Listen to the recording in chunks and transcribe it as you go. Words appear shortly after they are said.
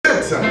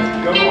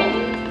Sunday. Come on.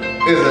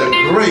 It's a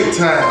great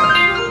time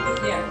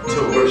to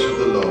worship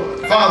the Lord.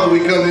 Father, we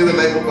come in the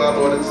name of our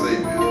Lord and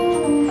Savior,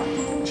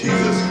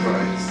 Jesus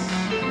Christ.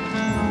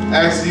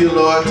 Ask you,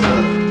 Lord, to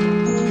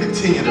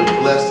continue to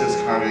bless this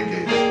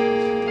congregation.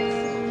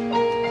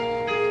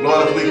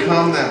 Lord, as we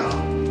come now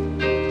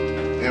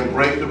and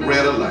break the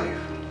bread of life,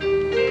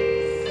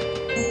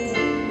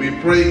 we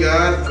pray,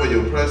 God, for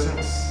your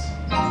presence.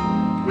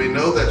 We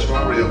know that you're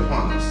already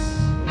upon us.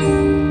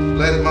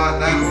 Let not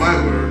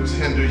my words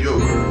hinder your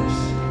words.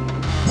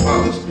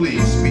 Fathers,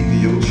 please speak to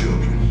your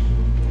children.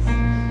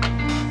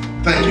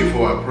 Thank you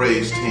for our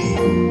praise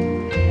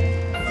team.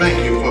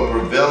 Thank you for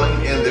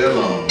prevailing in their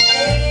lungs.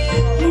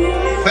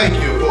 Thank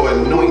you for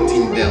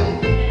anointing them.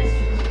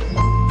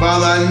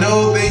 Father, I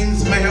know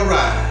things may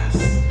arise,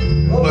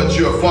 but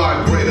you're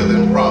far greater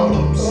than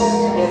problems.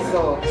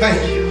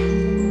 Thank you.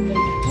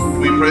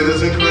 We pray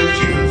this in Christ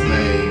Jesus'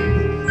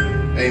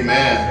 name.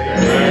 Amen.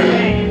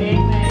 Amen.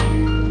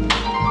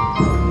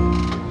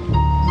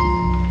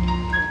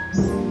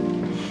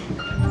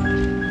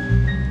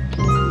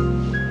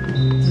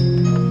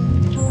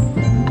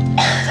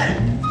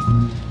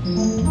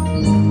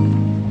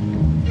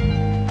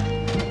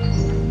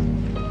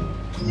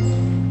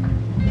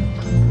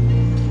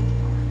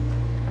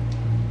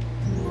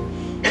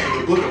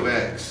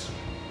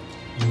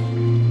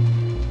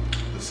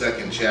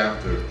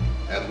 Chapter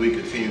as we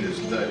continue to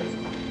study.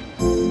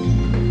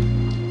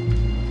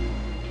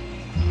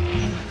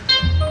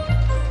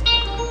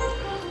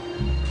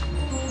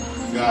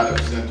 God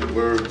has sent a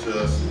word to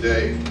us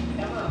today.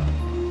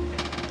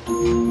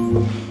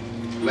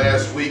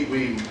 Last week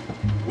we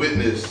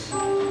witnessed,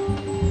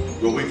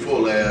 well, week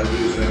before last, we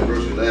was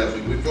anniversary last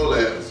week, before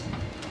last,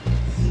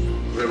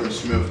 Reverend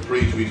Smith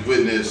preached, we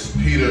witnessed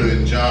Peter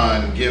and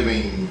John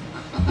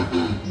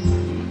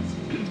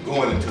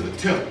going into the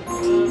temple.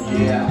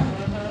 Yeah.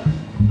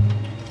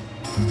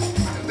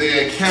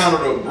 They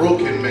encountered a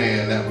broken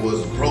man that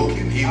was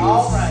broken. He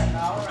was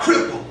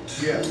crippled.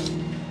 Yeah.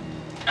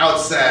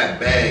 Outside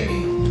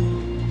begging.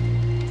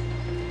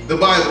 The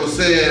Bible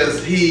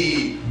says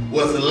he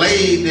was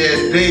laid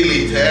there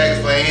daily to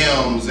ask for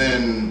alms,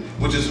 and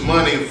which is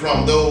money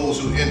from those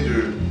who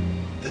entered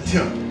the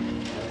temple.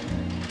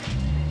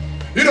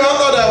 You know, I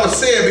thought that was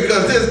sad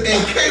because this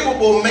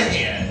incapable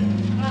man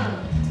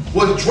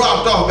was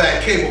dropped off by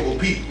capable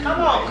people.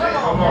 Come on, man.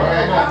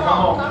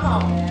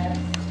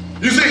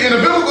 You see, in the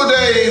biblical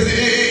days,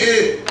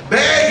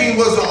 begging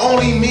was the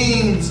only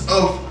means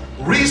of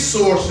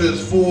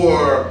resources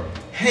for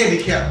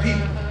handicapped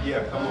people.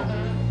 Yeah, come on.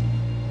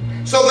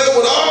 So they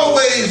would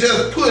always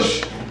just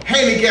push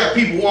handicapped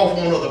people off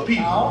on other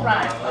people. All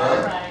right.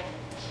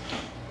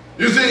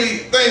 You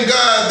see, thank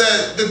God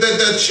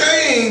that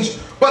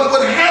changed, but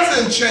what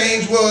hasn't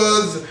changed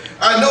was,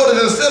 I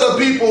noticed instead of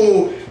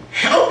people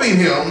helping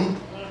him,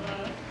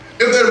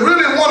 if they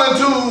really wanted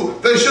to,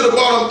 they should have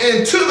brought him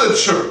into the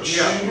church.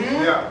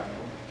 Yeah.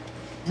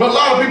 But a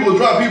lot of people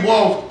drop people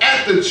off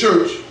at the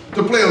church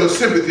to play on the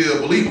sympathy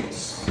of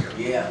believers.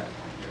 Yeah.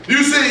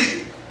 You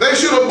see, they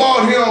should have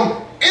brought him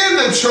in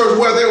the church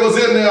where they was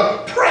in there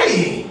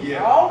praying.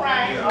 Yeah. All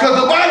right. Because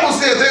the Bible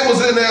said they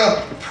was in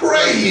there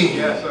praying.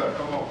 Yes, sir.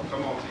 Come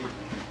on.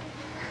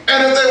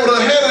 And if they would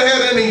have had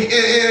any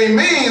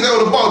means, they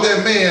would have brought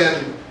that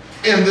man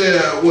in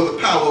there where the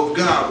power of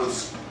God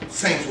was,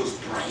 saints was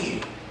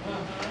praying.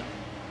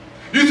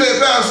 You say,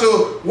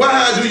 Pastor,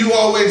 why do you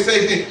always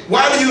say things?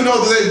 Why do you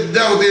know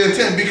that was their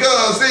intent?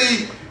 Because,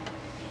 see,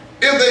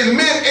 if they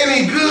meant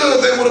any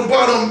good, they would have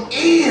brought them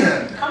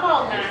in. Come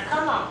on, man.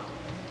 Come on.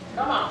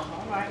 All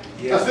right.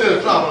 Yeah. Instead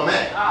of dropping them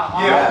at.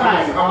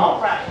 All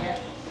right. Yeah.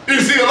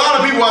 You see, a lot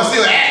of people are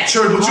still at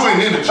church, but you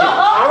ain't in the church.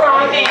 All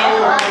right.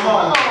 Come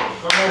on.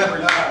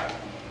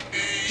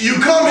 You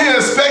come here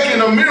expecting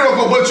a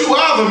miracle, but you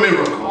are the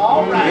miracle.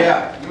 All right.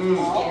 Yeah.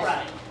 All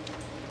right.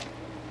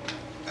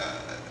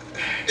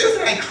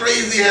 Isn't that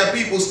crazy how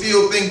people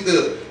still think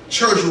the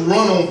church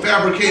run on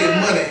fabricated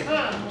money?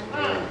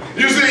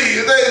 You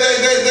see,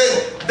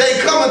 they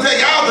come and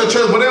take out the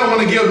church, but they don't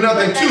want to give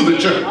nothing to the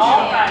church.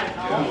 All right.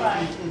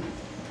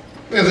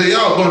 They say,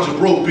 y'all a bunch of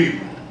broke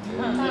people.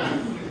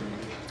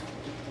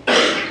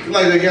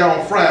 Like that guy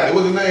on Friday,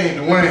 what's his name?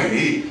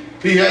 Dwayne.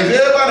 He asked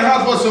everybody in the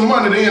house for some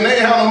money, then they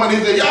ain't have no money.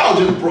 He said, y'all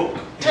just broke.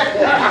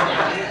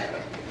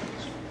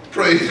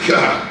 Praise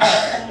God.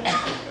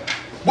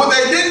 What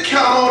they didn't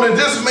count on is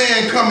this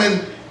man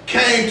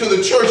came to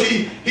the church.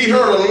 He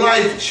heard a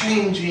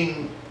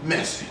life-changing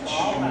message.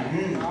 All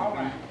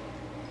right.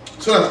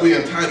 So that's what we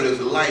entitled as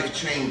a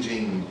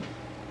life-changing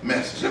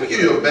message. Let me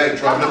give you a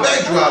backdrop. In the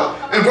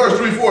backdrop, in verse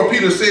 3-4,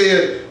 Peter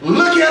said,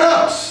 look at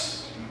us.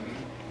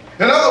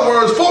 In other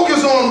words,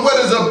 focus on what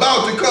is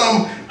about to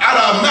come out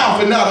of our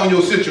mouth and not on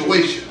your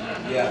situation.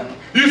 Yeah.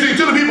 You see,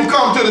 too many people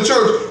come to the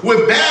church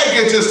with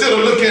baggage instead of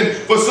looking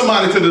for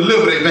somebody to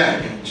deliver their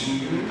baggage.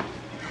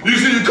 You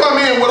see, you come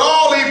in with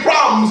all these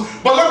problems,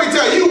 but let me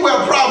tell you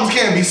where problems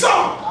can be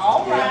solved.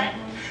 All right.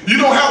 You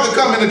don't have to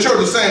come in the church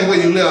the same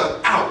way you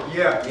left out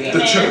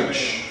the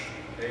church.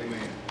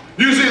 Amen.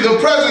 You see, the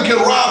present can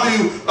rob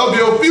you of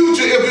your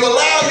future if you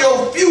allow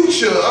your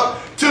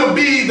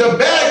be the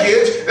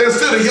baggage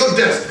instead of your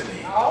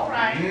destiny. All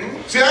right.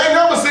 See, I ain't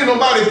never seen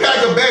nobody pack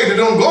a bag that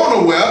don't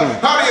go nowhere.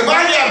 Honey, if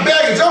I got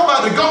baggage, I'm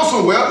about to go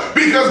somewhere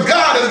because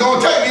God is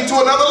going to take me to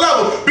another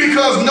level.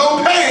 Because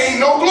no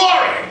pain, no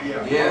glory.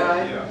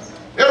 Yeah.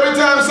 Every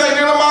time Satan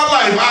in my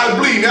life, I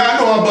bleed. Now I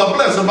know I'm about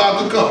blessing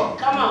about to come.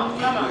 Come on.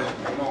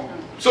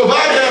 So if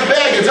I got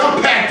baggage,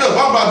 I'm packed up.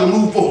 I'm about to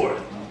move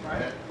forward.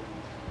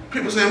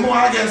 People say, "Boy,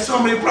 I got so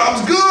many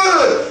problems."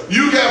 Good.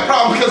 You got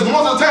problems because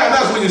most of the time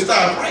that's when you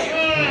start praying.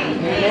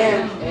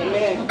 Amen.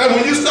 And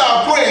when you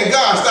start praying,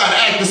 God starts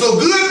acting so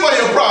good for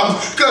your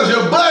problems because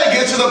your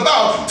baggage is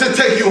about to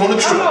take you on a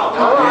trip.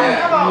 Come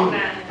on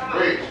now.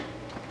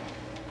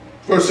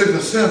 Verse 6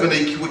 and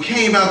 7, what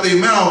came out their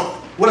mouth,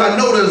 what I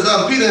noticed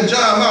out of Peter and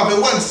John's mouth, it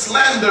wasn't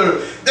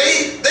slander.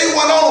 They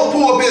weren't on the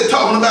pulpit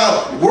talking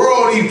about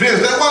world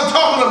events. They weren't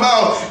talking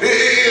about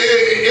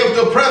if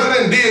the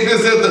president did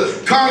this, if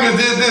the Congress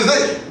did this.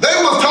 They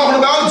was talking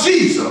about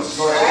Jesus.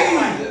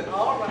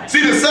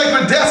 See, the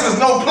sacred desk is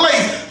no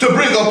place to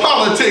bring up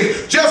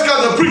politics. Just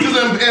because the preachers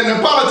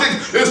and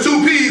politics is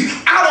two peas,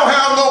 I don't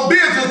have no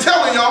business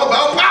telling y'all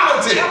about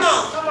politics. Come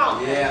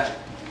on. Yeah.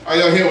 Are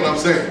y'all hear what I'm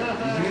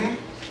saying?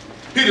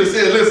 Peter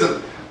said,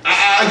 listen,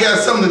 I got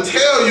something to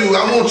tell you.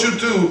 I want you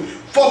to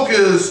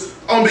focus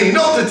on me.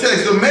 Note the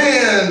text. The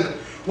man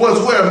was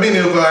where many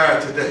of us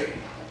are today.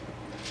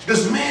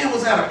 This man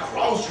was at a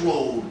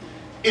crossroad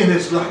in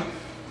his life.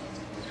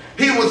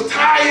 He was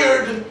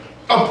tired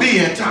of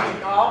being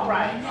tired. All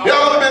right.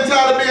 Y'all ever been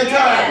tired of being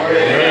tired?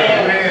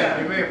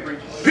 Amen.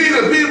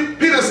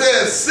 Peter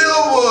said,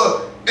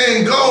 silver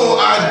and gold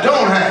I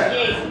don't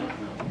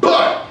have.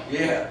 But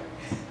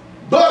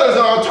is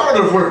an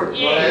alternative word.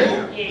 You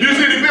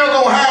see, it depends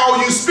on how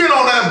you spin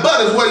on that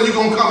but is where you're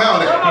going to come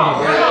out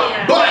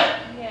at. But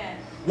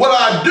what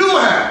I do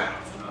have,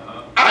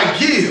 I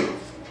give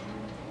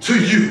to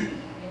you.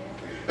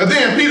 And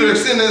then Peter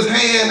extended his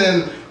hand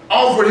and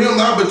offered him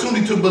the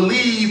opportunity to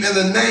believe in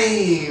the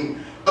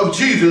name of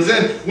Jesus.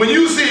 And when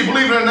you see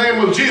believe in the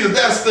name of Jesus,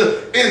 that's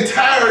the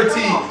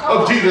entirety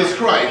of Jesus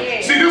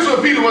Christ. See, this is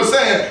what Peter was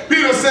saying.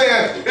 Peter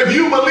saying, if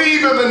you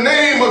believe in the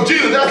name of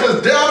Jesus, that's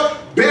his death,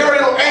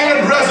 burial,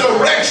 and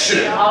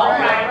resurrection. All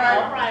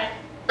right.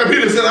 And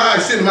Peter said, I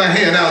extend my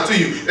hand out to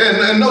you.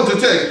 And note the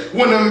text.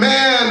 When the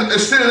man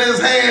extended his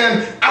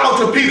hand out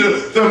to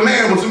Peter, the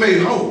man was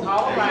made whole.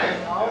 All right.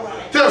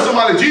 Tell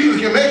somebody,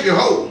 Jesus can make you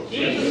whole.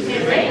 Jesus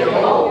can make you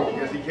whole.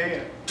 Yes, he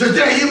can.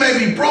 Today you may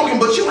be broken,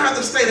 but you don't have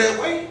to stay that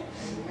way.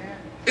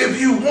 If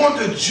you want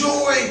the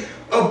joy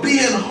of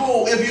being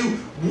whole, if you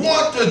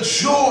want the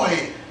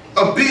joy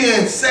of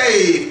being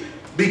saved,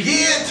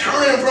 begin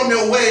turning from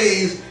your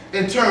ways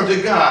and turn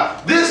to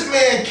God. This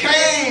man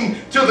came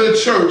to the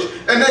church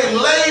and they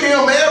laid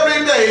him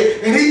every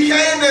day and he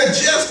came there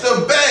just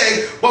to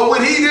beg, but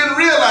what he didn't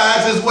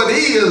realize is what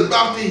he is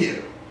about to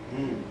hear.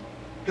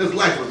 His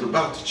life was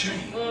about to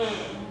change.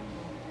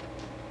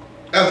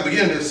 At the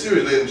beginning of this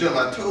series, ladies and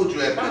gentlemen, I told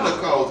you at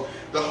Pentecost,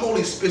 the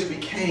Holy Spirit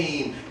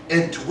became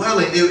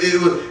indwelling.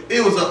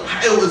 It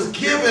was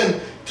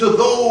given to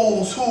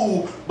those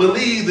who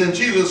believed in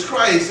Jesus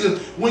Christ. And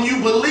when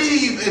you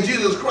believe in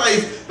Jesus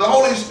Christ, the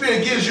Holy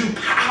Spirit gives you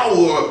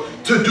power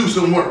to do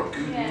some work.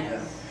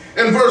 Yes.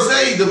 In verse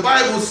 8, the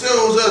Bible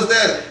tells us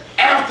that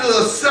after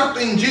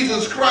accepting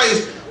Jesus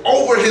Christ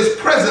over his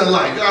present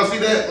life, y'all see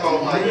that?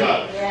 Oh my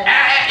God.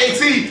 And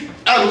see,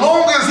 as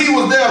long as he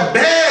was there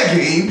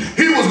begging,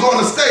 he was going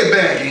to stay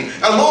begging.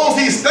 As long as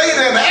he stayed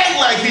there and act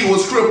like he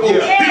was crippled,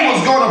 he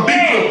was going to be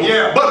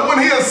crippled. But when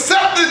he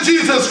accepted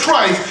Jesus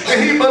Christ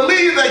and he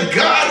believed that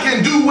God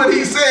can do what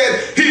he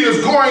said he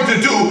is going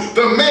to do,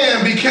 the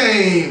man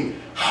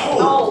became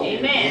whole.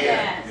 Amen.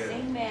 Yes.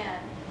 Amen.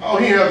 Oh,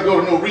 he didn't have to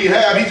go to no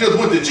rehab. He just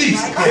went to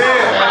Jesus.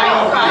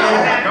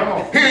 Come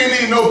on. He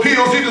didn't need no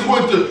pills. He just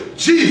went to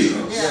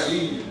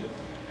Jesus.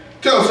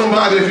 Tell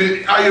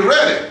somebody, are you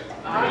ready?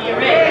 Are you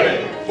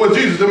ready? For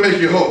Jesus to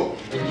make you whole.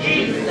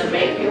 Jesus to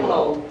make you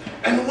whole.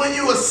 And when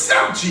you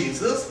accept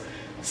Jesus,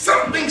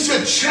 something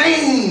should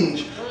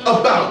change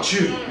about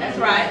you. That's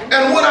right.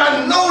 And what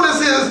I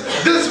notice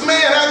is this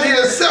man, after he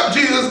accepts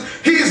Jesus,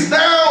 he's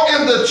now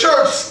in the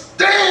church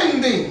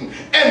standing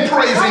and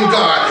praising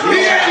God.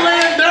 He ain't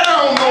laying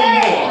down no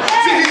more.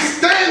 See, he's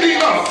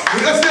standing up.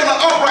 That's in the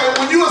upright.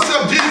 When you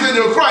accept Jesus in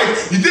your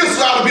Christ, this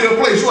ought to be the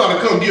place you ought to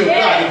come give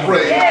God the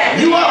praise.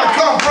 You ought to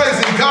come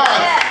praising God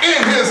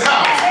in his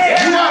house.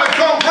 You ought to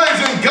come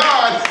praising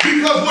God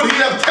because what he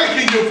has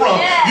taken you from.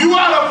 You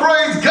ought to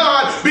praise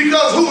God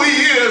because who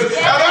he is.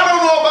 And I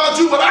don't know about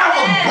you, but I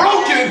was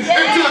broken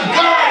until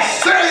God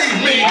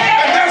saved me.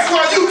 And that's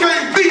why you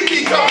can't beat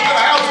me coming to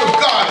the house of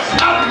God.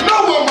 I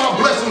know where my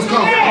blessings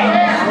come from.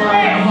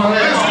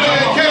 This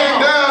man came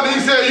down and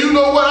he said, you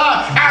know what,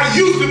 I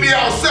used to be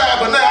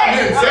outside, but now I'm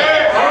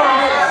inside.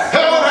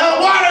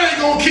 Hell, water ain't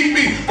going to keep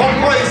me from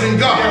praising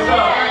God.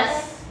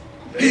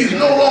 He's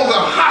no longer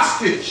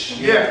hostage.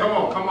 Come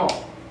on.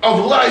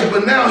 Of life,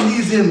 but now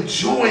he's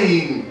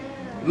enjoying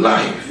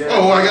life.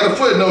 Oh, I got a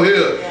footnote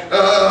here.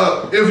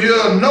 If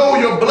you know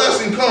your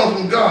blessing comes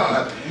from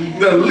God,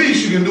 the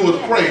least you can do is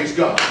praise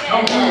God.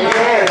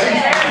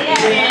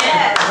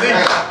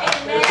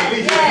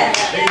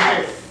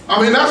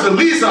 I mean, that's the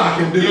least I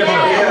can do.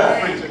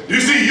 You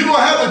see, you don't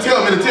have to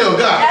tell me to tell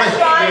God thank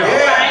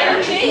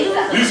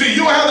you. You see,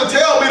 you don't have to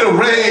tell me to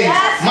raise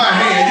my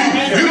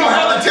hand. You don't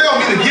have to tell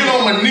me to get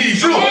on my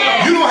knees. You don't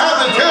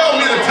have to tell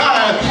me to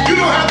tithe. You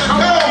don't have to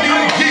tell me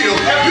to give.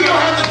 You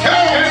don't have to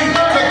tell me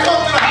to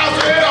come to the house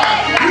of God.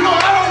 You know,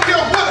 I don't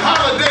care what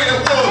holiday it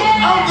was.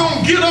 I'm going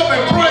to get up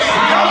and praise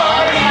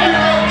God. You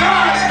know,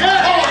 God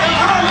is on the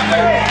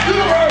holiday. You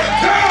don't have to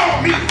tell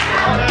me.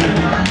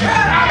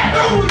 I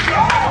know what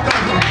God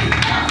does.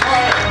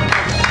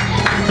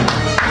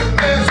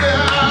 Man said,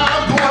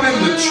 I'm going in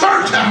the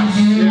church house.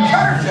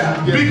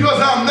 Because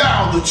I'm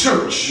now the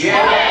church.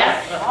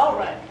 Yes. All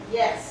right.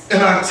 Yes.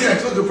 In our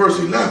text, look at verse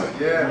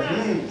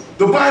 11.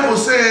 The Bible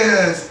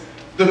says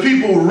the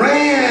people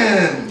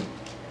ran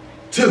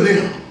to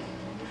them.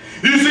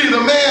 You see, the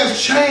man's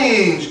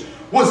change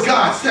was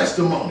God's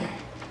testimony.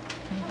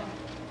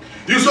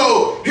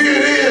 So here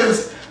it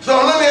is. So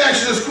let me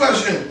ask you this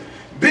question.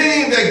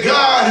 Being that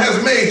God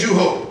has made you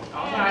whole,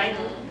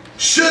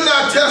 shouldn't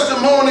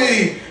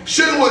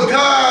what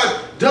God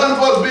done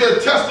for us be a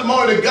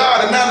testimony to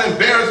God and not an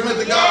embarrassment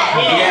to God?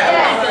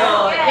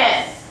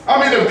 Yes. I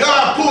mean, if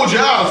God pulled you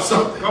out of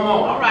something. Come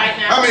on. All right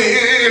now. I mean,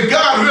 if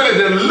God really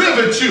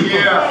delivered you.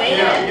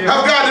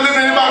 Have God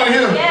delivered anybody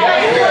here?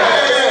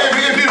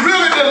 If he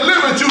really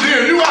delivered you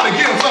here, you ought to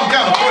give him some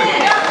kind of praise.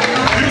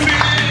 You see,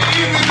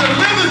 if he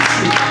delivered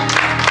you.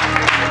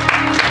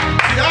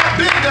 See, I've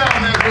been down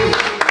that road.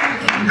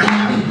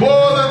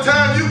 Boy, the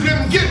time you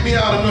couldn't get me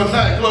out of the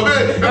nightclub.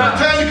 The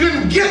time you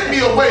couldn't get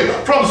me away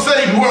from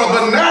Satan's world.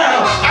 But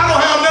now, I don't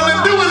have nothing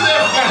to do with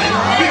that thing.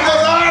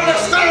 Because I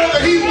understand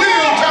that he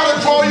will try to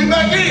draw you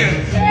back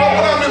in. But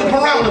when I'm in the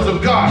parameters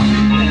of God,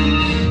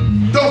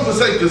 don't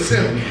forsake the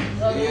sin.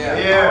 Come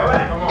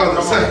on.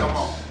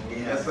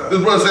 Yes, sir.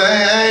 This brother said,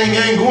 I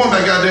ain't going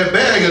back out there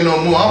bagging no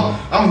more.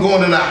 I'm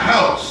going in the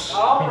house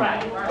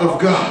of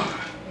God.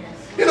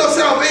 You know,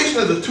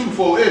 salvation is a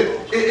twofold.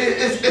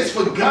 It's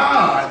for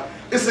God.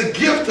 It's a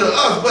gift to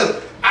us,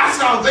 but our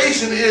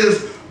salvation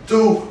is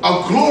through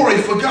a glory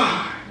for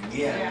God.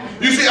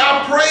 You see,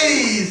 our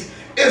praise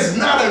is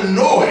not a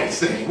noise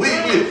thing.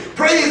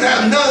 Praise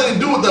has nothing to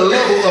do with the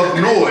level of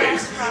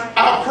noise.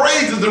 Our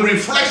praise is the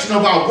reflection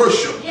of our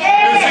worship. You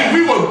see,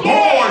 we were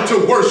born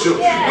to worship.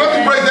 Let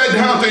me break that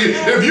down to you.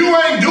 If you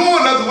ain't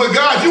doing nothing with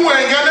God, you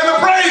ain't got nothing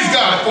to praise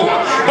God for.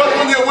 But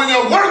when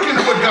you're working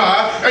with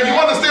God and you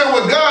understand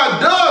what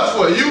God does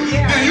for you,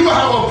 then you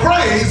have a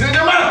praise in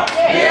your mouth.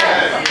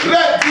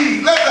 Let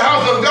the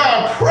house of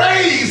God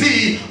praise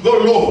ye the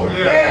Lord.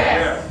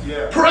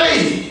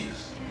 Praise.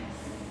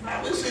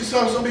 We see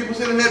some people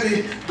sitting there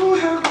be, oh,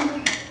 hallelujah.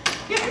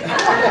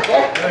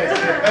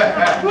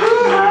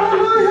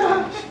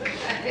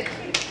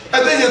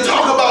 And then you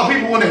talk about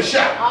people when they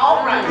shout.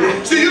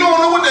 See, you don't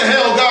know what the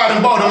hell God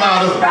done brought them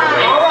out of.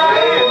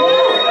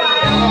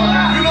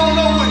 You don't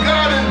know what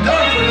God done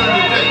done for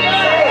them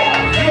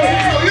today.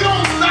 So you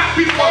don't stop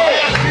people and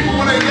ask people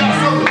when they got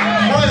something.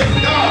 Praise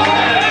God.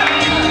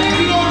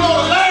 You don't know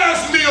the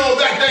last meal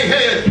that they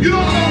had. You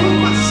don't know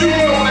who put shoes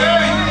on their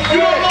feet. You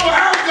don't know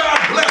how God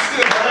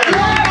blessed them. You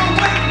don't know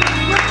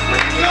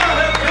what God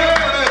has done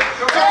for them.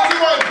 So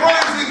somebody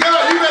praising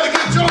God, you better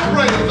get your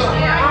praise up.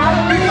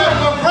 Because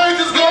when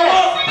praises go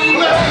up,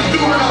 blessings do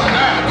come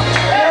down.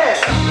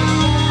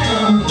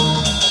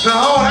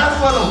 No, that's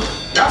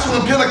for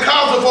them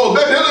Pentecostal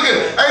folks. They look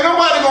at, ain't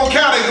nobody gonna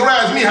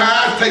categorize me how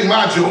I take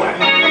my joy. I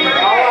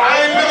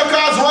ain't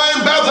Pentecostal, I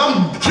ain't Baptist,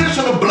 I'm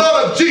drinking the blood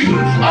of Jesus.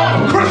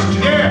 I'm a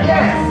Christian.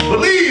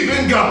 Believe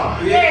in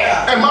God.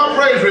 And my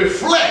praise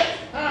reflect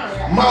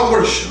my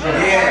worship.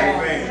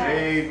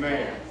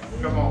 Amen.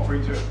 Come on,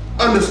 preacher.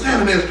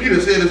 Understanding, as Peter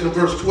said this in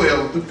verse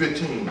 12 through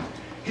 15,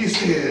 he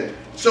said,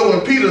 so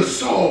when Peter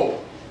saw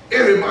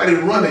everybody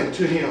running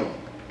to him,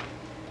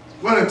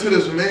 running to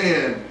this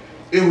man,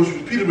 it was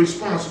Peter's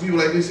response to people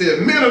like he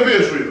said, men of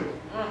Israel,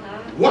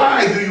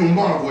 why do you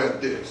marvel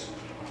at this?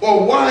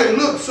 Or why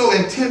look so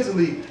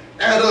intensely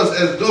at us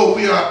as though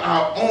we are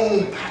our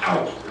own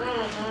power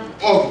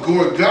of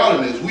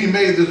godliness? We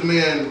made this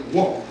man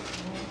walk.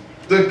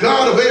 The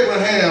God of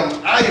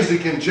Abraham,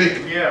 Isaac, and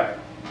Jacob,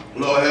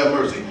 Lord have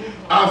mercy,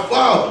 our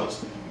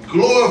fathers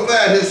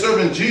glorified his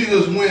servant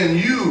Jesus when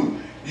you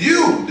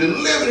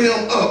delivered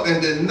him up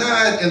and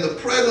denied in the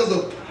presence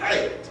of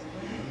Pilate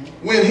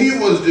when he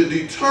was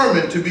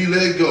determined to be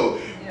let go.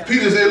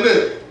 Peter said,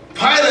 look,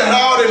 Pilate had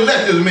already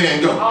let this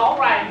man go. All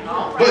right.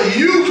 But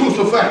you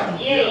crucified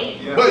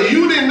him. But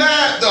you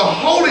denied the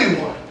Holy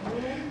One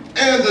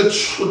and the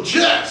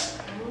just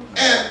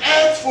and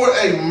asked for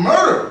a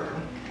murderer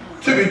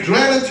to be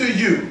granted to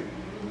you.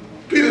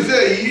 Peter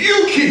said,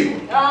 you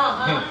killed.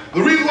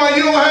 The reason why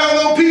you don't have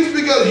no peace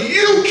because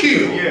you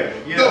killed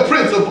the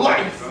Prince of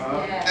Life,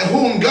 and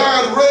whom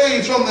God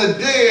raised from the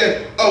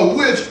dead, of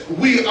which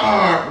we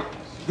are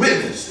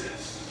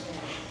witnesses.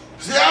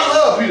 See, I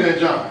love Peter and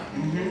John.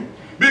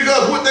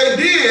 Because what they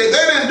did,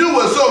 they didn't do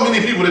what so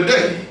many people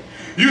today.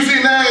 You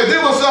see now, if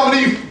there was some of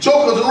these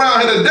jokers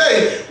around here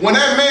today, when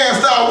that man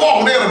started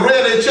walking, they'd have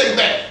read their check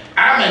back.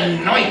 I'm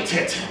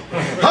anointed.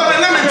 Honey,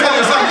 let me tell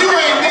you something. You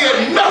ain't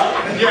did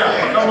nothing.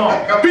 Yeah, come on.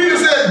 Peter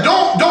said,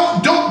 don't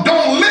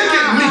lick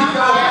at me.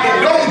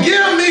 Don't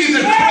give me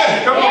the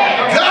credit.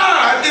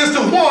 God is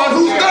the one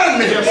who's done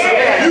this.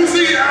 You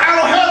see, I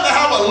don't have to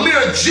have a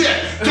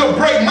Learjet to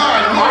break my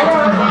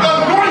anointing. The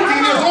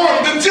anointing is on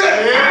the jet.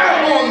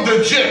 I'm on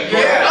the jet.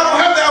 I don't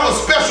have to have a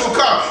special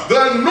car.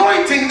 The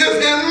anointing is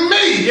in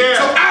me.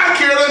 So I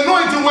carry the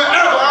anointing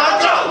wherever I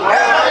go.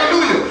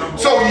 Hallelujah.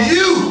 So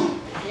you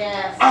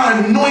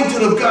are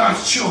anointed of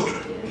God's children.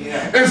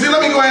 And see,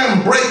 let me go ahead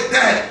and break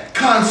that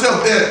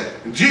concept that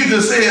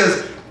Jesus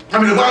says,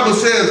 the Bible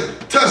says,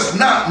 touch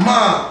not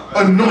my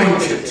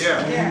anointed.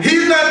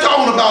 He's not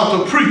talking about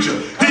the preacher.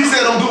 He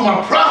said, don't do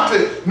my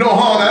prophet no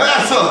harm. Now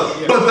that's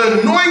us. But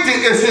the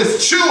anointing is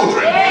his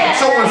children.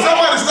 So when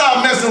somebody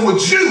start messing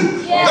with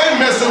you, they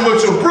messing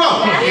with your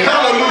brother.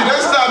 Hallelujah.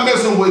 They start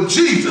messing with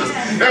Jesus.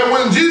 And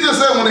when Jesus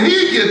said, when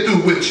he get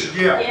through with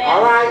you,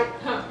 all right.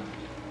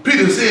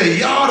 Peter said,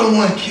 y'all the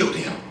one killed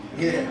him.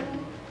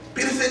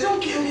 Peter said,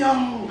 don't give me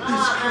all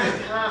this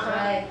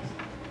credit.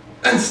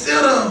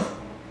 Instead of,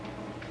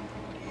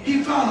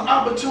 he found an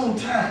opportune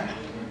time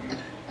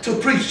to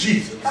preach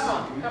Jesus.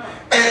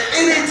 At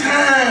any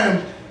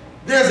time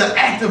there's an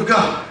act of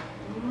God,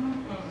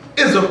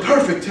 it's a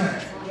perfect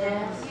time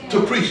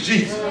to preach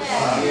Jesus.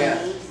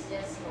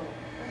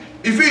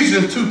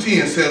 Ephesians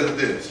 2:10 says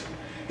this.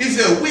 He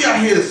said, we are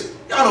his,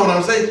 y'all know what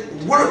I'm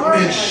saying,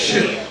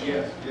 workmanship.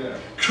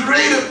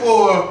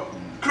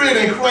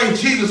 Created in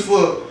Christ Jesus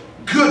for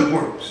good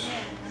works.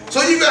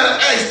 So you got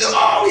to ask,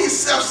 all these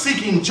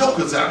self-seeking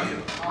jokers out here,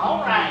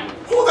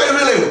 who are they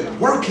really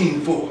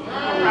working for?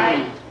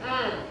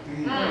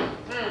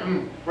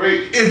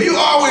 If you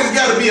always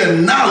got to be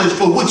acknowledged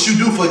for what you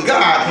do for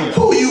God,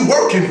 who are you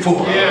working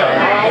for?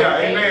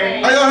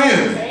 Amen. Are y'all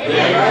hearing me?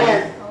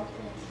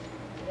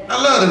 I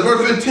love it.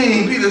 Verse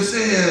 15, Peter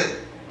said,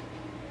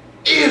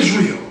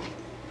 Israel,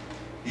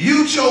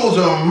 you chose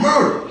a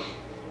murderer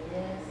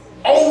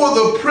over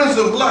the Prince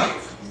of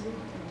Life,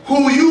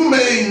 who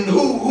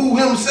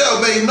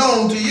himself made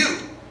known to you.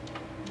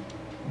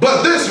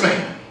 But this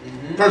man,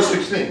 verse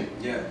 16,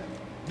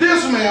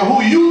 this man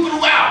who you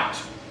threw out,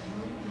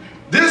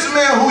 this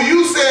man who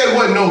you said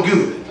wasn't no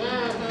good,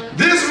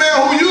 this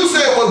man who you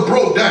said was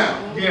broke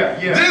down,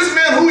 this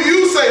man who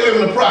you say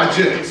live in the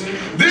projects,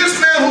 this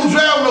man who's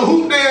driving the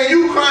hoop there and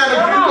you crying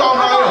and you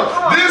calling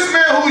out, this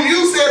man who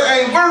you said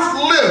ain't worth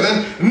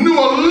living knew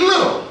a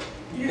little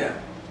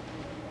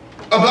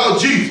about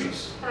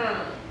Jesus,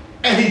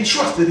 and he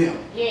trusted him.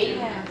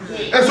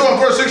 And so in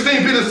verse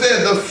 16, Peter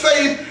said, the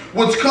faith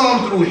which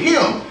comes through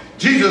him,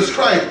 Jesus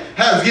Christ,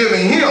 has given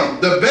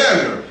him, the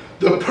beggar,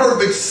 the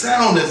perfect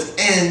soundness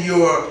in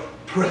your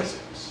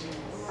presence.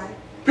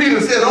 Peter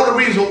said, the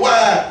only reason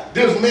why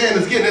this man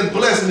is getting his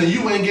blessing and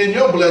you ain't getting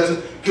your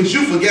blessing, because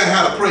you forgot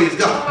how to praise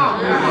God.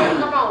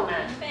 Come on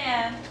now.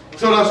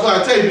 So that's why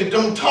I tell you,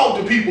 don't talk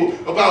to people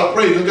about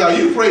praising God.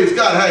 You praise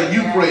God how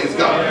you praise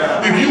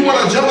God. If you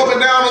want to jump up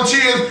and down on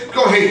chairs,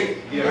 go ahead.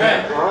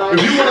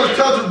 If you want to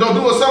touch, don't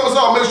do a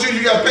somersault, make sure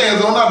you got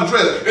pants on, not the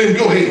dress, and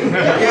go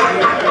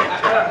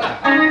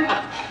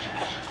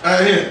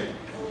ahead.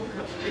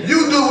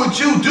 You do what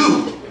you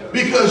do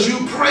because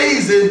you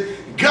praising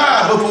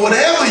God, but for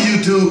whatever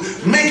you do,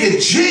 make it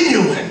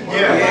genuine.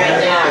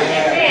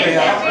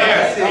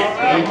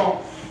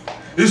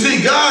 You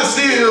see, God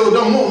still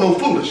don't want no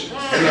foolishness.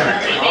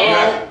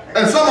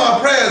 And some of our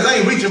prayers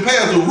ain't reaching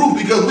past the roof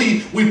because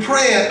we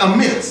praying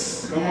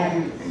amiss.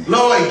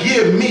 Lord,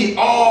 give me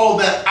all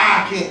that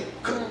I can.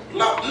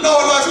 Lord,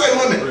 wait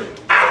a minute.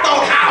 I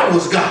thought I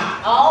was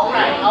God. All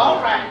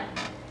right.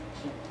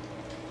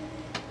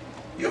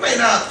 You may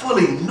not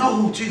fully know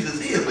who Jesus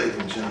is, ladies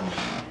and gentlemen,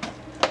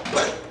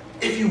 but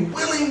if you're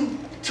willing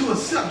to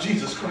accept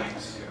Jesus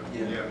Christ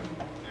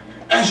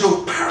as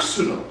your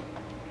personal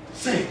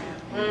Savior,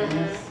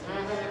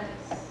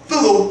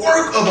 through the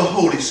work of the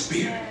Holy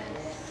Spirit,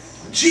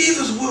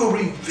 Jesus will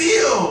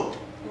reveal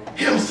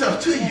himself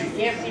to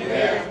you.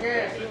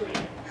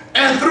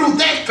 And through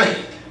that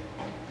faith,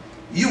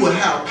 you will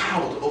have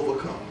power to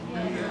overcome.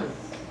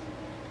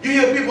 You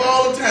hear people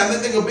all the time, they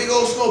think a big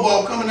old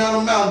snowball coming down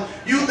the mountain.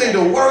 You think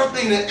the worst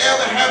thing that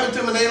ever happened to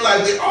them in their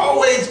life, they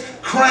always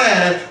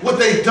crying what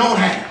they don't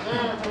have.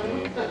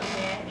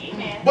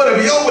 But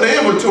if you open the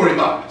inventory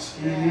box,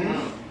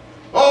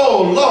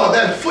 oh Lord,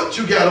 that foot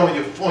you got on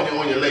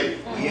your leg.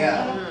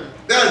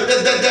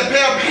 That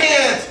pair of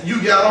pants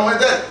you got on,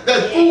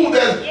 that food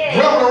that's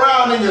rubbing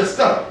around in your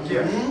stomach.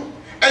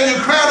 And you're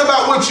crying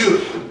about what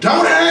you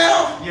don't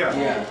have.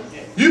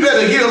 You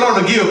better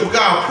learn to give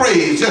God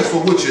praise just for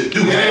what you're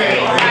doing.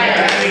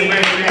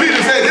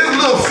 Peter said this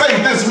little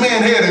faith this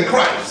man had in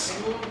Christ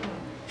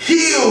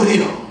healed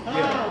him.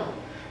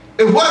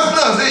 It wasn't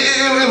us,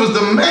 it was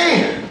the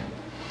man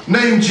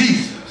named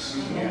Jesus.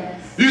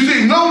 You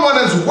see, no one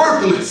is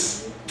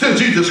worthless to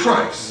Jesus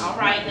Christ. All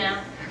right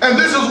now. And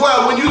this is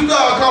why when you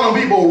start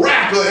calling people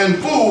racker and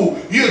fool,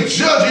 you're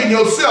judging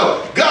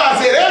yourself. God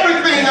said,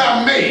 everything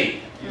I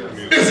made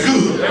is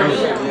good.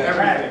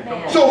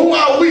 So who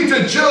are we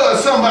to judge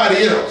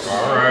somebody else?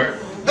 All right.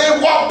 They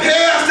walked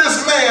past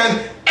this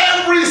man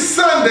every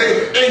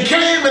Sunday and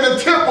came in the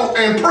temple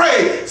and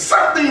prayed.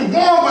 Something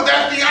wrong with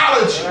that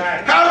theology.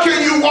 How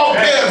can you walk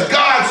past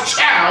God's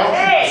child,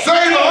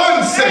 saved or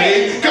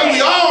unsaved, because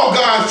we all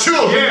God's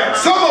children?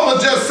 Some of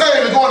us just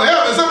saved and going to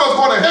heaven, some of us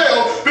going to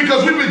hell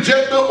because we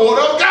reject the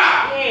order of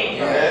God.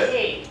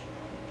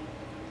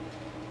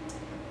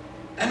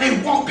 And they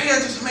walked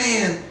past this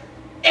man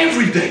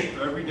every day.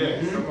 Every day.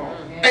 Come on.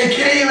 And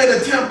came in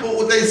the temple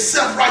with their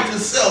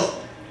self-righteous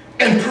self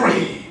and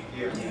prayed.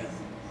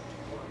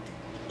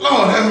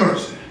 Lord have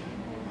mercy.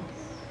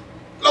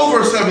 Look,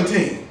 verse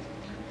 17.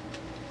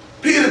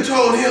 Peter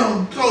told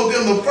them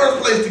the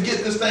first place to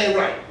get this thing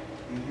right.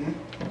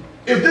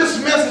 If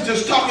this message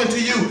is talking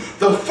to you,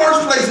 the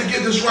first place to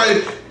get this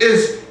right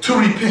is to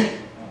repent.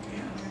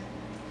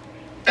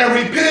 And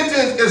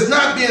repentance is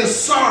not being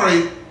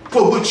sorry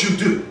for what you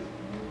do.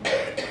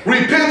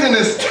 Repentance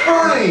is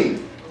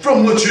turning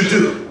from what you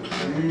do.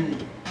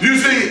 You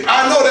see,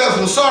 I know there's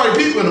some sorry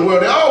people in the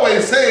world. They're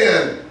always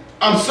saying,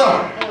 I'm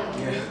sorry.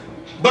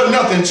 But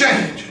nothing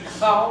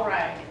changes. All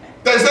right.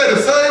 They say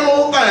the same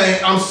old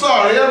thing, I'm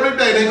sorry, every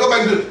day. They go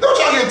back and do it. Don't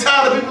y'all get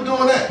tired of people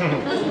doing that?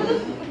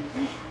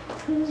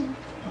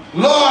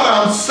 Lord,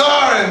 I'm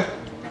sorry.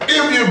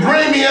 If you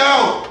bring me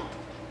out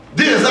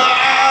this,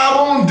 I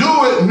won't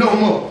do it no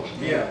more.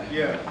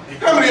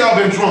 How many of y'all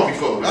been drunk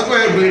before? That's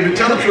why I believe it.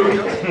 Tell the truth.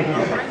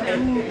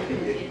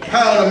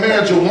 How in a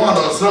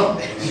marijuana or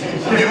something.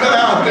 You been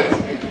out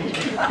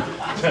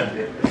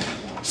there.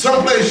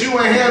 Someplace you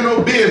ain't had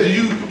no business.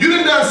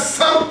 You done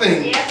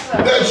something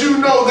that you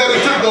know that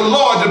it took the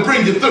Lord to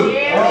bring you through.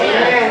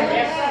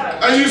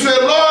 And you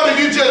said, Lord, if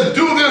you just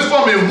do this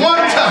for me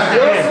one time,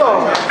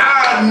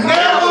 I'll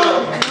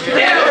never,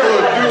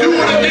 ever do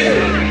it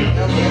again.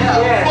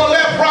 Well,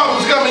 let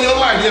problems come in your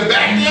life. You're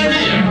back there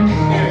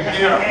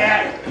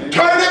again.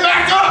 Turn it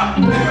back up.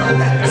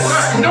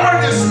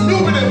 Snort and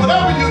snooping and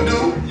whatever you do.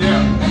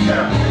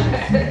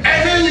 And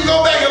then you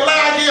go back and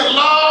lie again.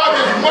 Lord,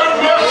 it's one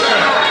more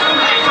time.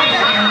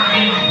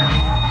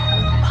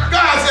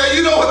 God said,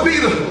 you know what,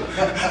 Peter?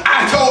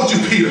 I told you,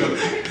 Peter.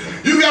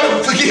 You got to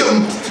forgive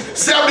him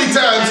 70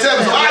 times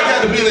 7, so I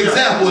got to be an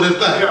example of this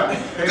thing.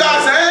 God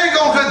said, I ain't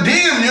going to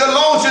condemn you as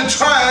long as you're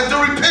trying to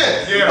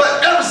repent.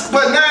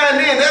 But now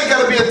and then, there's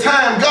got to be a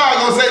time God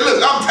going to say,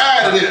 look, I'm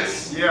tired of this.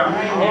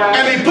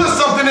 And he puts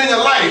something in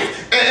your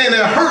life and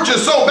it hurts you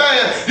so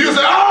bad, you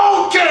say,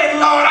 okay,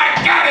 Lord, I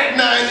got it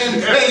now,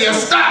 and you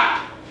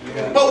stop.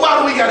 But why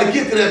do we got to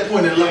get to that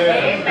point in life?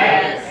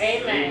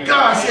 Amen.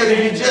 God said,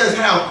 if you just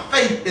have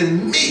faith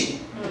in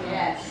me,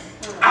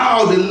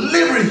 I'll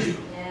deliver you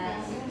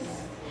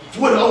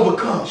what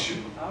overcomes you.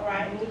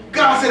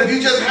 God said, if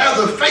you just have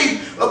the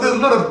faith of this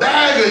little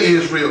bag of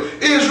Israel,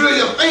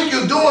 you think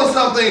you're doing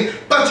something,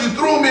 but you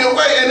threw me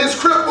away. And this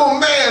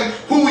crippled man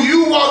who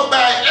you walk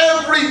by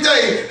every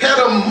day had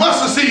a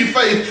mustard seed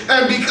faith.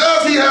 And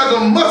because he has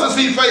a mustard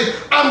seed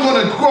faith, I'm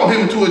going to grow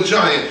him into a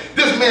giant.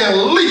 This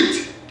man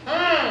leaped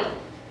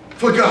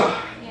for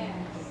God.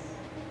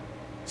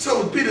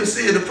 So Peter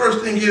said the first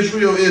thing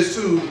Israel is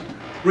to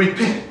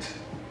repent.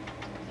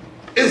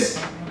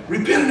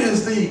 Repenting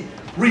is the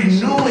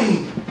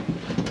renewing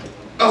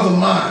of the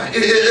mind.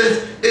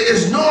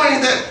 It's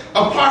knowing that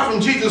apart from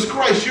Jesus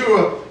Christ,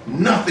 you're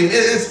nothing.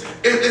 It's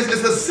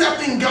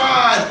accepting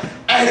God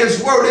at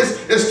his word.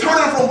 It's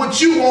turning from what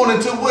you want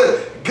into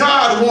what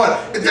God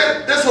wants.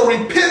 That's a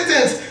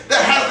repentance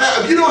that has to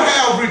have. If you don't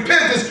have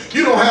repentance,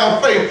 you don't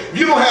have faith. If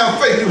you don't have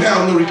faith, you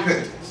have no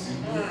repentance.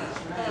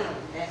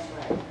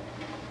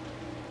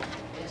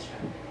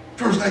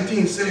 Verse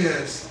 19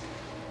 says,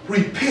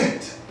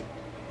 repent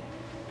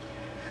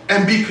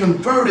and be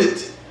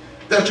converted,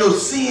 that your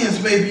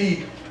sins may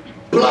be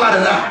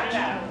blotted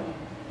out.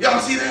 Y'all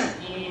see that?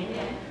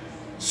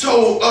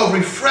 So a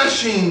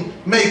refreshing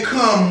may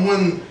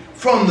come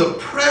from the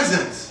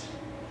presence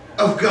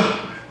of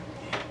God.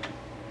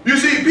 You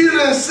see, Peter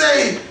didn't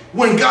say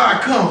when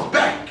God comes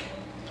back,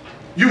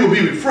 you will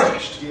be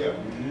refreshed.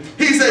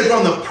 He said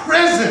from the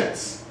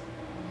presence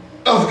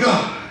of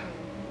God.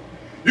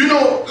 You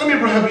know, let me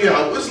help you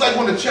out. It's like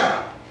when the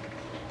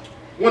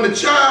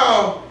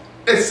child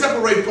is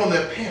separated from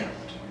their parent.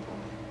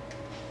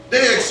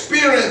 They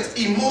experience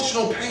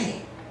emotional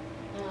pain,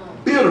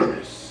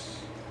 bitterness.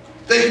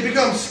 They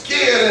become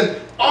scared,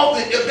 and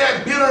often if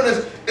that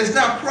bitterness is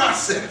not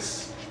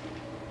processed,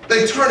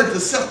 they turn it to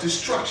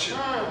self-destruction.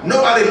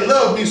 Nobody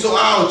loved me, so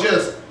I'll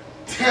just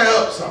tear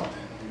up something.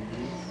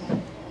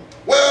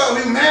 Well,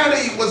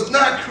 humanity was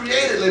not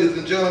created, ladies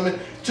and gentlemen,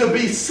 to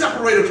be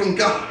separated from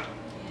God.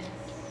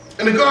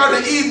 In the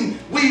Garden of Eden,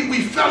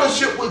 we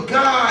fellowship with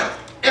God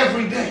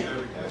every day.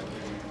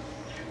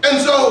 And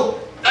so,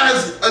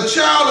 as a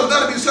child is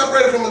not to be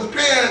separated from his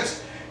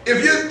parents,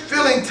 if you're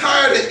feeling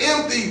tired and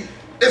empty,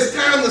 it's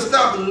time to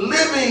stop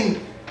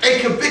living a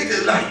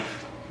convicted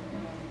life.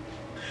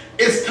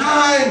 It's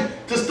time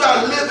to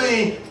start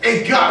living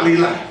a godly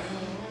life.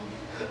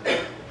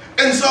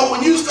 And so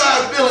when you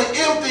start feeling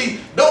empty,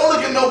 don't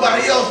look at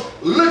nobody else.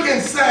 Look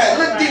inside.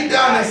 Look deep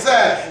down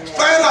inside.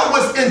 Find out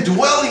what's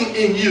indwelling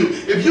in you.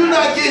 If you're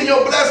not getting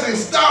your blessing,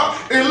 stop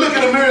and look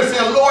in the mirror and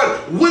say, Lord,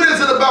 what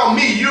is it about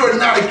me you're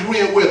not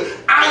agreeing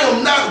with? I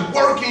am not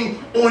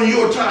working on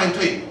your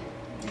timetable.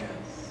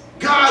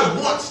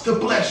 God wants to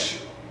bless you.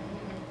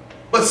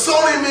 But so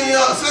many of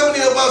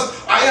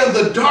us are in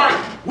the dark.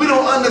 We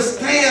don't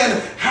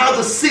understand how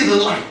to see the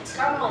light.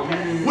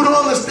 We don't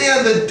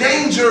understand the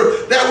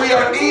danger that we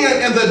are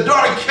in the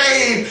dark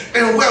cave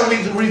and where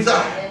we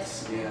reside.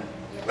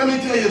 Let me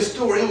tell you a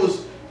story. It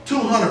was two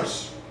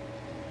hunters.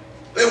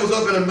 They was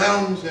up in the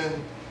mountains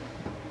and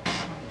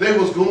they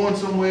was going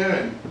somewhere,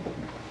 and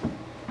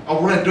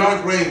a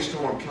dark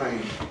rainstorm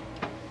came.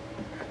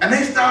 And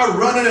they started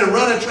running and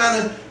running,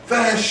 trying to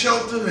find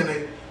shelter, and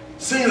they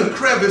seen a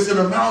crevice in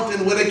a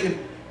mountain where they can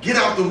get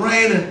out the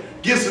rain and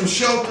get some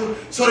shelter.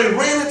 So they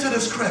ran into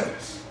this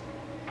crevice.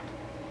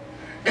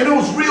 And it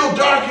was real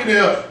dark in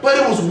there, but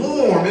it was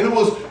warm and it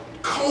was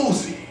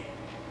cozy.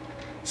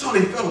 So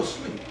they fell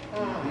asleep.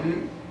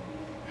 And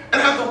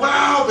after a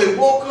while, they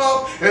woke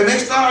up and they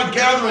started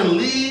gathering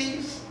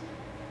leaves,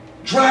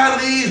 dry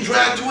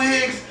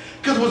twigs,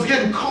 because it was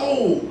getting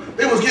cold.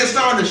 They was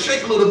starting to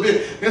shake a little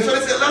bit. And so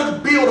they said,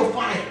 let's build a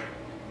fire.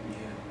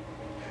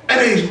 And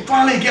they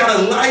finally got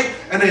a light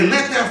and they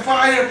lit that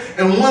fire,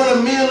 and one of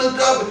the men looked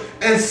up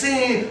and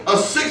seen a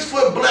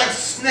 6-foot black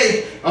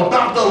snake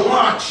about to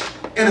launch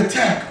and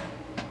attack them.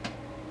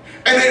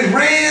 And they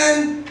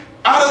ran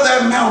out of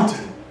that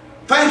mountain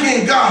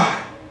thanking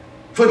God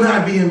for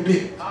not being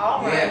bit.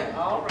 All right,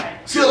 all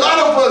right. See, a lot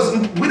of us,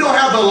 we don't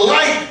have the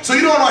light, so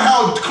you don't know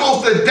how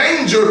close to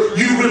danger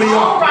you really are.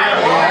 All right,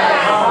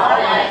 all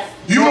right.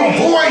 You're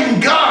avoiding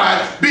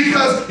God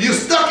because you're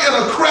stuck in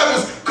a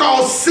crevice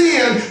called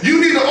sin. You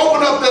need to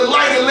open up the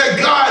light and let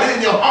God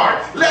in your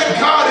heart. Let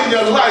God in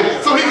your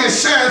life so he can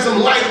shine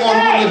some light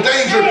on the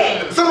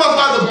danger. Some of us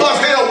about to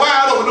bust hell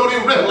wide open, don't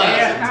even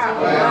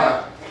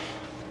realize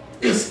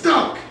it. You're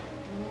stuck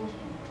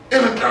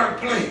in a dark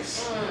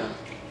place.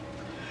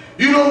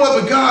 You know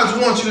what? But God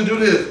wants you to do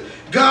this.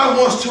 God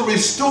wants to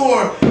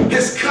restore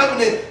his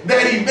covenant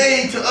that he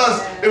made to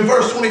us in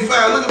verse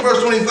 25. Look at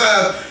verse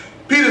 25.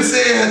 Peter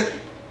said,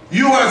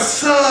 you are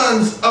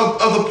sons of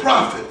the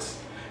prophets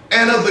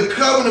and of the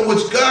covenant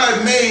which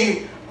God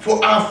made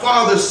for our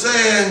father,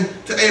 saying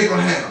to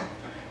Abraham,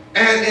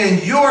 and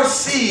in your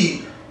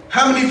seed,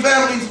 how many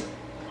families?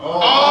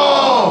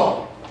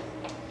 All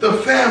the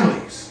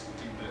families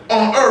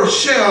on earth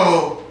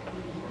shall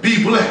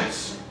be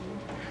blessed.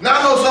 Now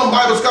I know some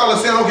Bible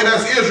scholars saying, okay,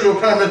 that's Israel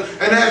coming,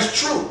 and that's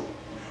true.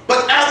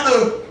 But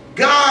after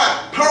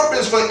God's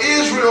purpose for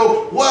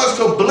Israel was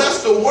to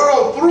bless the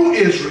world through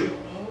Israel.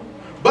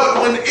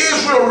 But when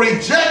Israel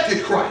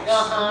rejected Christ,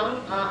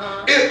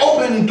 it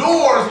opened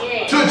doors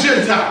to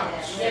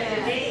Gentiles.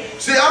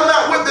 See, I'm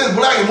not with this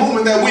black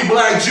movement that we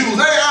black Jews. Hey,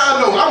 I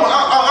know,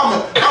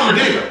 I'm a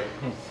digger.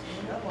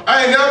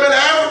 I ain't never been to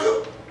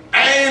Africa.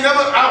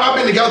 I've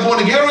been to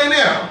California right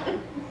now.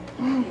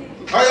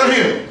 Are you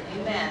hear me?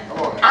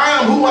 I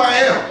am who I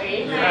am.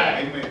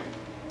 Amen.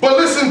 But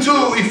listen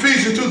to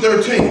Ephesians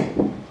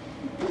 2:13.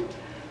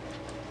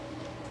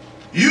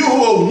 You who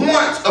were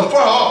once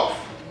afar off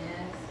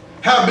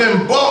have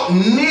been brought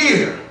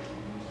near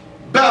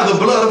by the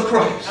blood of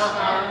Christ.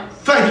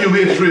 Thank you,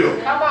 Israel.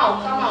 Come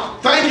on.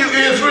 Thank you,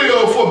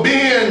 Israel, for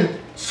being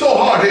so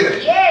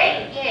hard-headed.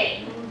 Yeah.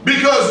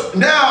 Because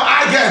now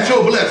I got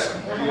your blessing.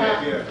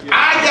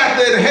 I got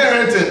the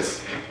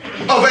inheritance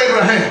of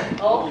Abraham.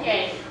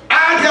 Okay.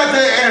 I got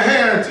that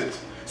inheritance.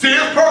 See,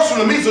 it's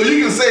personal to me, so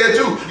you can say it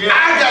too.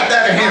 I got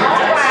that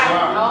inheritance.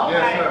 All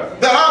right.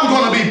 That I'm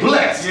going to be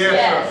blessed.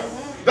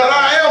 Yes. That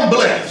I am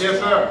blessed. Yes,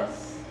 sir.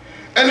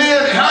 And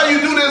then how you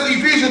do this,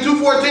 Ephesians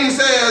 2:14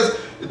 says,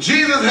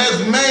 Jesus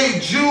has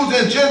made Jews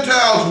and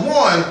Gentiles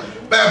one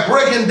by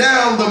breaking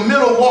down the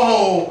middle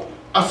wall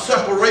of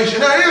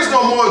separation. There is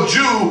no more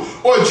Jew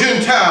or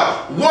Gentile.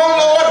 One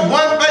Lord,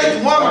 one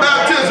faith, one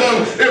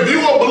baptism. If you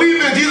will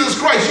believe in Jesus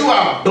Christ, you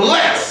are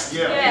blessed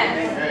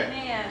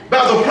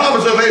by the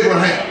promise of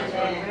Abraham.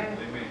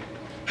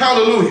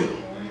 Hallelujah.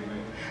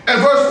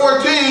 And verse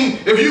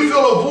 14, if you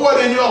feel a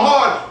void in your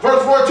heart,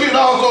 verse 14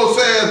 also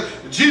says,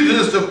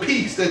 Jesus is the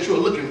peace that you're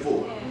looking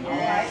for.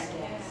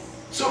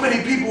 So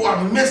many people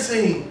are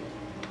missing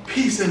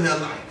peace in their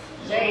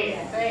life.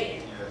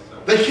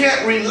 They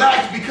can't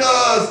relax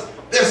because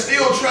they're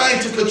still trying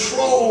to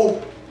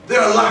control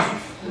their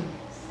life.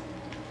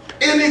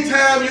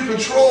 Anytime you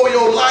control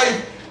your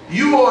life,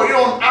 you're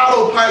on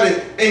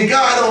autopilot, and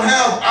God don't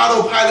have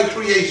autopilot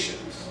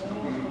creations.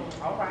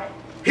 All right.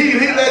 He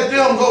let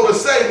them go to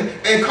Satan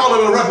and call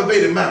it a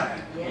reprobated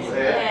mind.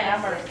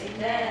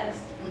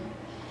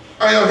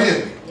 Are y'all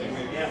hearing me?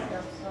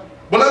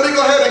 But let me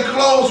go ahead and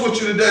close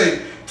with you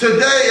today.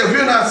 Today, if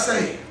you're not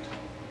saved,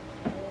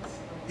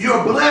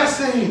 your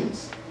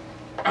blessings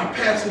are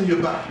passing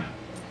you by.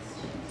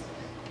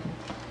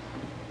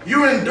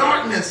 You're in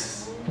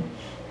darkness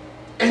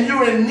and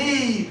you're in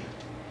need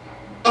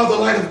of of the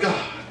light of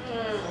God,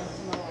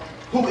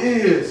 who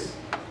is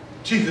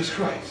Jesus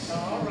Christ.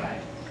 All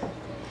right.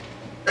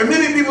 And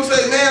many people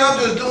say, man, I'm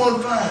just doing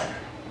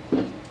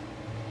fine.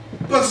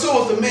 But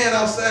so is the man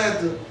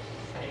outside the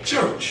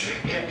church.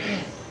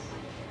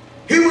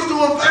 He was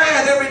doing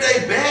fine every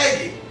day,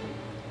 begging.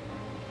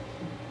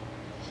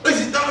 At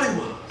least he thought he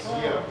was.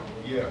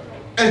 Yeah.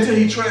 Until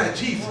he tried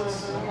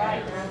Jesus.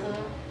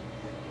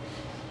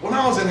 When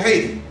I was in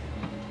Haiti,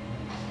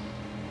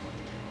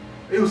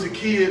 it was the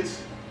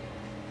kids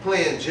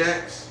playing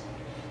jacks.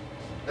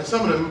 And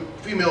some of the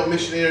female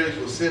missionaries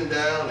were sitting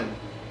down and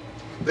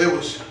they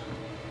was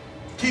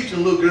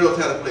teaching little girls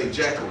how to play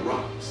jack with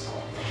rocks.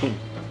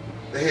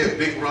 They had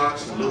big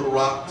rocks and little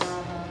rocks.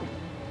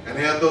 And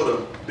they had to throw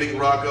the big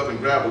rock up and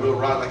grab a little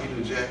rock like you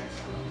do jacks.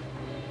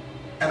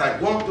 And I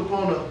walked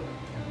upon them,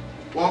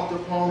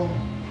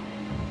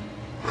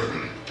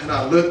 and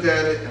I looked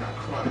at it and I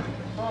cried.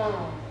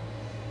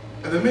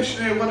 And the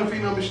missionary, one of the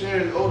female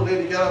missionaries, the older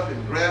lady got up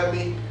and grabbed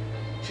me.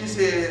 She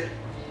said,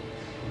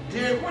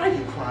 dear, why are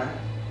you crying?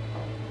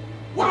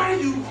 Why are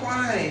you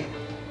crying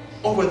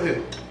over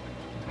them?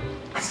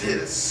 I said,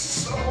 it's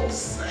so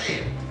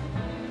sad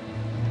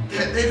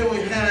that they don't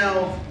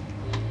have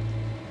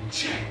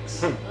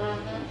jacks.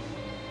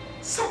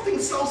 Something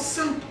so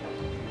simple.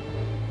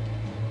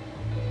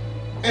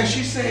 And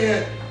she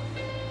said,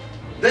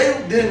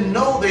 they didn't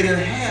know they didn't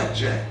have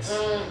jacks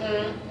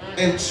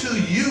until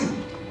you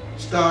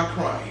start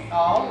crying.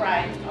 All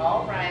right.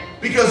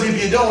 Because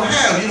if you don't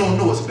have, you don't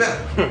know it's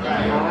better.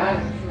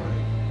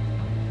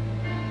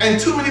 And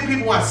too many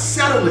people are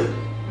settling.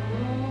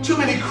 Too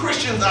many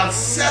Christians are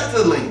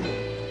settling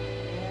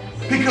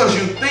because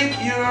you think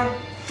you're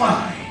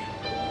fine.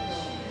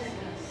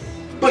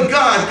 But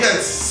God got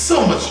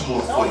so much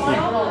more for you.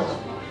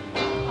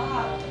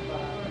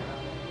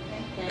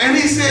 And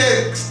he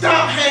said,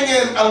 stop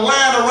hanging a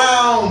line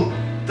around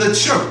the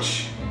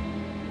church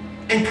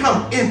and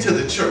come into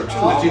the church,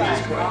 who is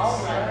Jesus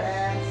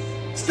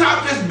Christ.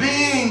 Stop just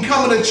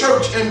coming to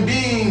church and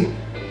being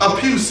a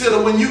pew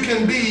sitter when you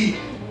can be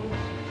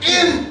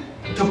in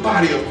the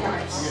body of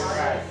Christ.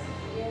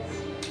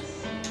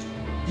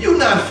 You're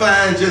not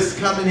fine just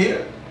coming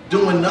here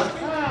doing nothing.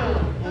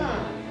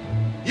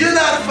 You're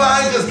not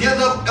fine just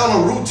getting up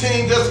on a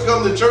routine just to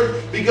come to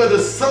church because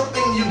it's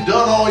something you've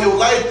done all your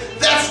life.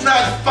 That's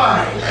not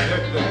fine.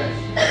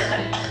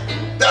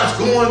 That's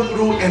going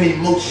through an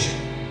emotion.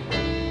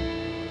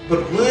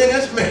 But when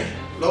this man,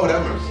 Lord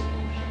have mercy,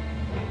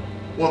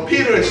 when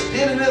Peter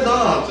extended his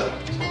arms out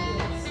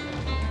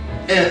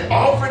and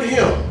offered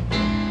him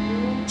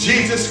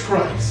Jesus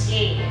Christ,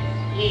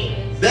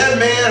 that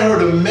man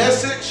heard a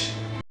message,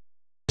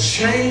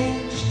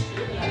 changed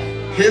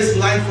his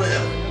life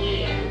forever.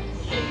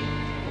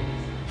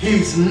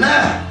 He's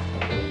now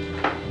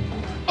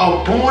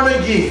a born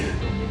again,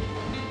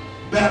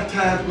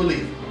 baptized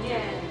believer,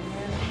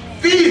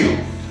 filled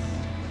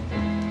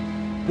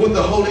with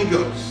the Holy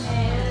Ghost.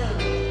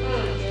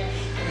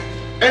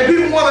 And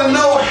people want to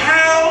know,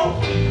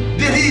 how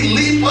did he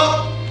leap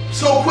up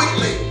so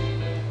quickly?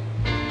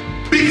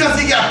 Because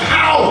he got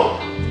power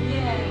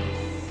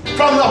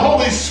from the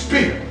Holy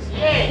Spirit.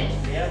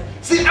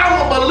 See,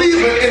 I'm a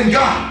believer in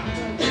God.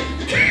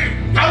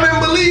 I'm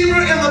a believer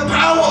in the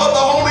power of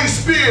the Holy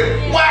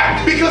Spirit. Why?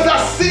 Because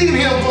I've seen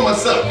him for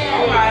myself.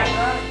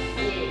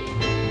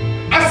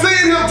 I've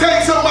seen him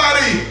take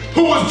somebody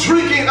who was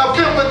drinking a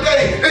fifth a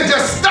day and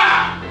just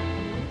stop.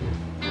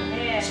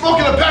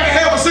 Smoking a pack and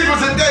half of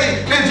cigarettes a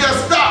day and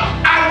just stop.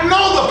 I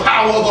know the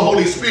power of the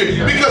Holy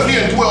Spirit because he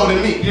indwelled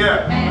in me.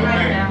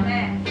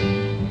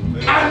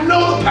 I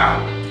know the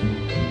power.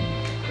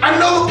 I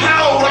know the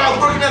power when I was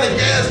working at a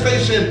gas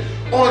station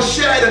on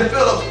Shad and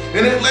Phillips,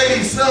 and this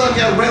lady's son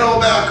got ran over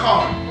by a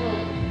car.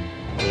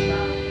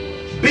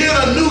 Being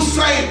a new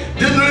saint,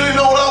 didn't really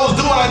know what I was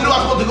doing. I knew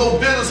I was supposed to go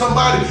visit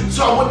somebody,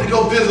 so I went to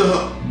go visit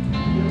her.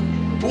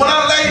 But when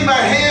I laid my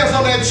hands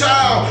on that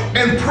child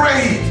and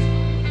prayed,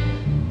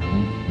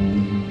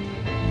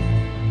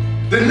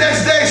 the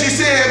next day she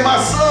said, my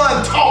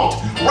son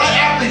talked right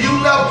after you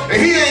left,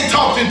 and he ain't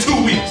talked in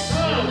 2 weeks.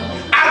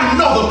 I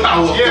know the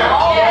power of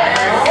God.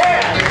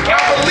 I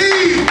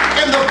believe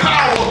in the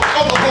power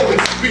of the Holy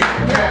Spirit.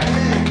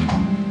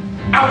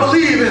 I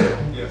believe in it.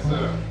 Yes,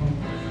 sir.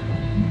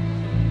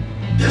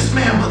 This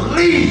man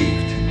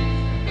believed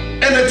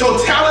in the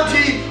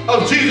totality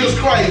of Jesus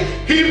Christ.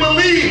 He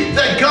believed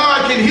that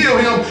God can heal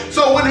him.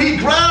 So when he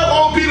grabbed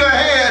on Peter's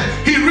hand,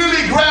 he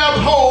really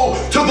grabbed hold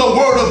to the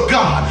Word of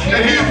God.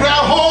 And he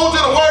grabbed hold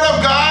to the Word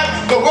of God.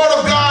 The Word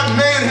of God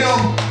made him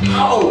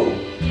whole.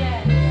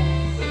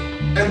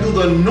 And through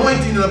the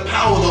anointing and the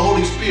power of the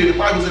Holy Spirit, the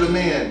Bible said a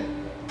man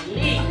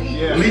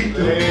leaped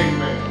up.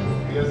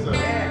 Amen. Yes, sir.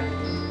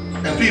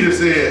 And Peter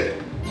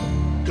said,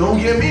 don't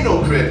give me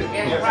no credit.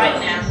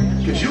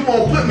 Because you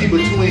won't put me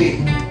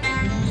between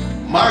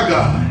my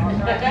God.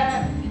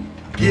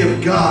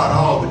 Give God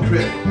all the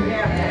credit.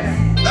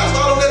 That's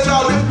why I don't let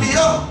y'all lift me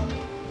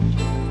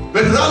up.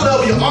 Because I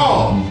love you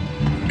all.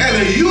 And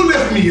if you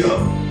lift me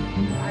up,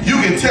 you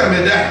can tear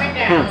me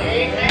down.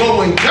 But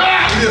when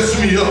God lifts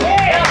me up,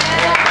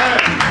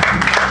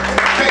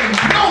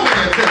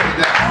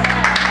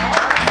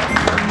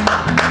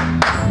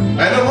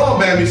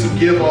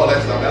 give all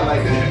that stuff. I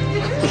like that.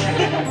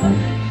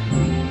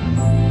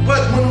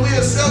 But when we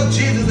accept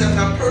Jesus as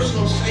our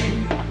personal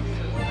Savior,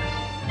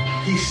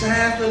 He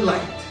shines the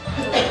light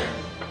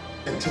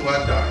into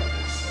our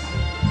darkness.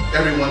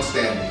 Everyone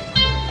standing.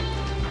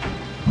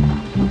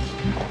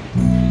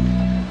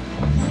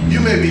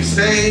 You may be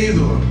saved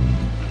or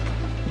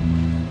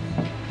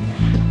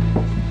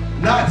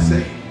not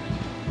saved.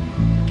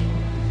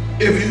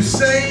 If you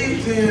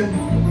saved,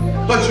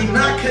 but you're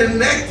not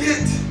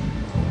connected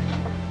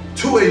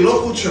to a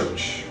local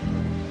church,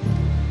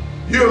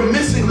 you're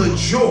missing the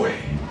joy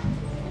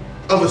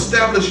of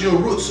establishing your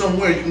roots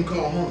somewhere you can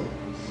call home.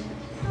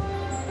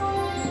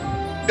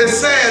 It's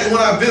sad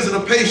when I visit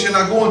a patient,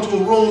 I go into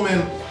a room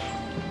and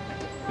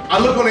I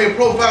look on their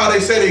profile, they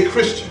say they're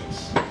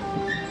Christians.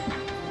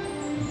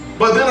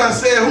 But then I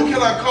said, who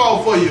can I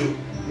call for you?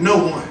 No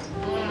one.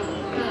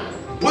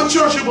 What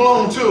church you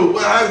belong to?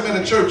 Well, I haven't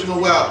been to church in a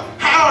while.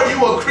 How are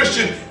you a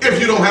Christian if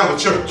you don't have a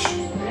church?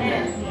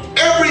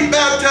 Every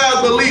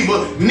baptized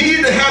believer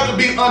needs to have to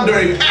be under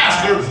a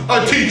pastor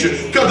or teacher.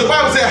 Because the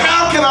Bible says,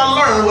 how can I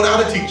learn without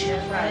a teacher?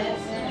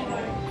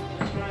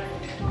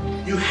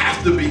 You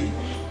have to be.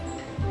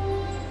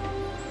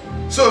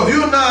 So if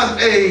you're not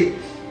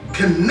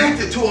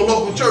connected to a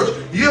local church,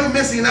 you're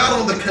missing out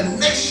on the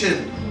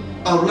connection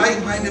of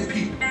like-minded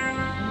people.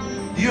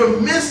 You're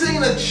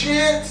missing a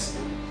chance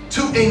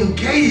to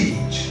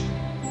engage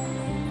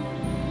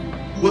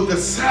with the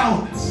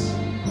soundness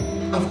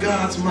of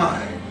God's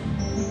mind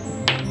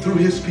through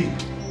His people.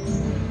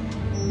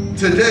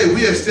 Today,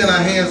 we extend our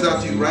hands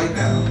out to you right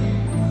now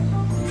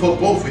for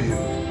both of you.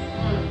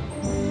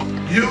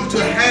 You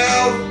to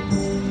have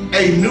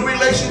a new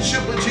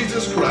relationship with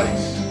Jesus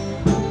Christ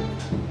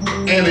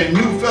and a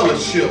new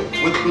fellowship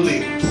with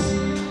believers.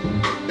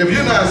 If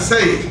you're not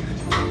saved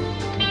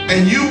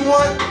and you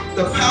want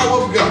the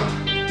power of God,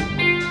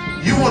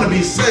 you want to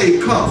be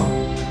saved, come.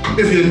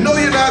 If you know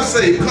you're not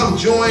saved, come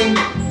join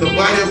the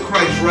body of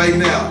Christ right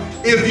now.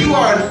 If you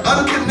are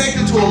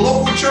unconnected to a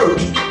local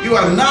church, you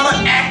are not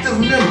an active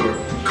member,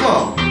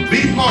 come.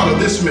 Be part of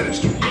this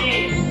ministry.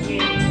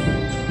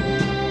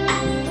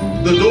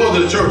 The door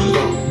of the church is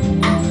open.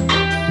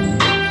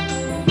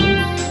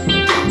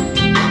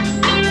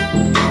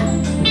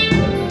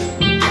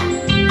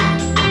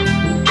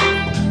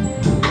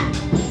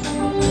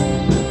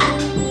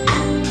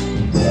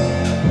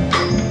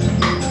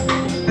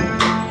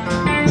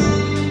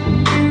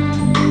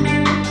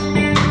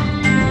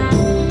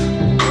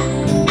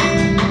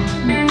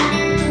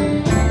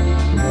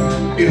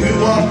 If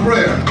you want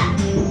prayer,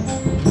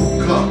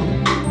 come.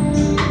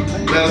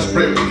 Let us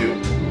pray with you.